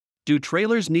Do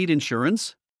trailers need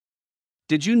insurance?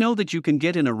 Did you know that you can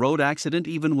get in a road accident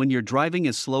even when you're driving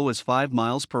as slow as 5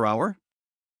 miles per hour?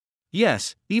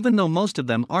 Yes, even though most of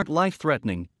them aren't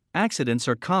life-threatening, accidents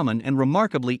are common and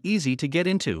remarkably easy to get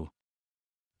into.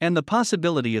 And the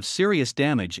possibility of serious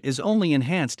damage is only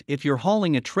enhanced if you're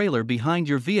hauling a trailer behind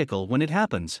your vehicle when it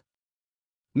happens.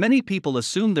 Many people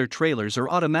assume their trailers are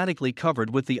automatically covered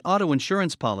with the auto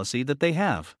insurance policy that they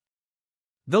have.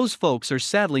 Those folks are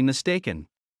sadly mistaken.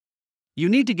 You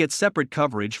need to get separate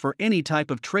coverage for any type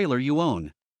of trailer you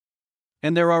own.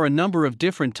 And there are a number of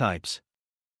different types.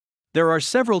 There are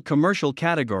several commercial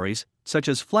categories, such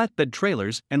as flatbed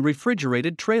trailers and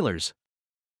refrigerated trailers.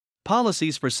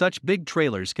 Policies for such big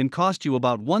trailers can cost you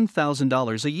about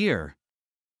 $1,000 a year.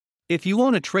 If you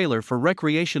own a trailer for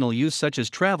recreational use such as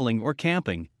traveling or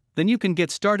camping, then you can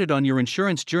get started on your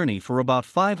insurance journey for about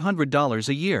 $500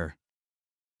 a year.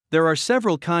 There are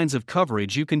several kinds of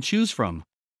coverage you can choose from.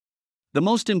 The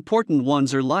most important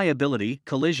ones are liability,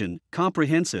 collision,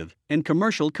 comprehensive, and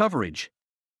commercial coverage.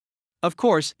 Of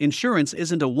course, insurance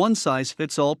isn't a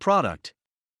one-size-fits-all product.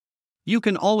 You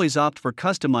can always opt for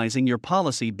customizing your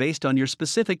policy based on your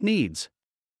specific needs.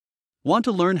 Want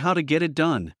to learn how to get it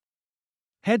done?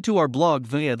 Head to our blog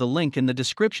via the link in the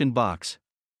description box.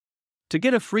 To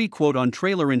get a free quote on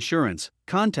trailer insurance,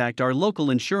 contact our local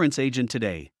insurance agent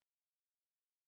today.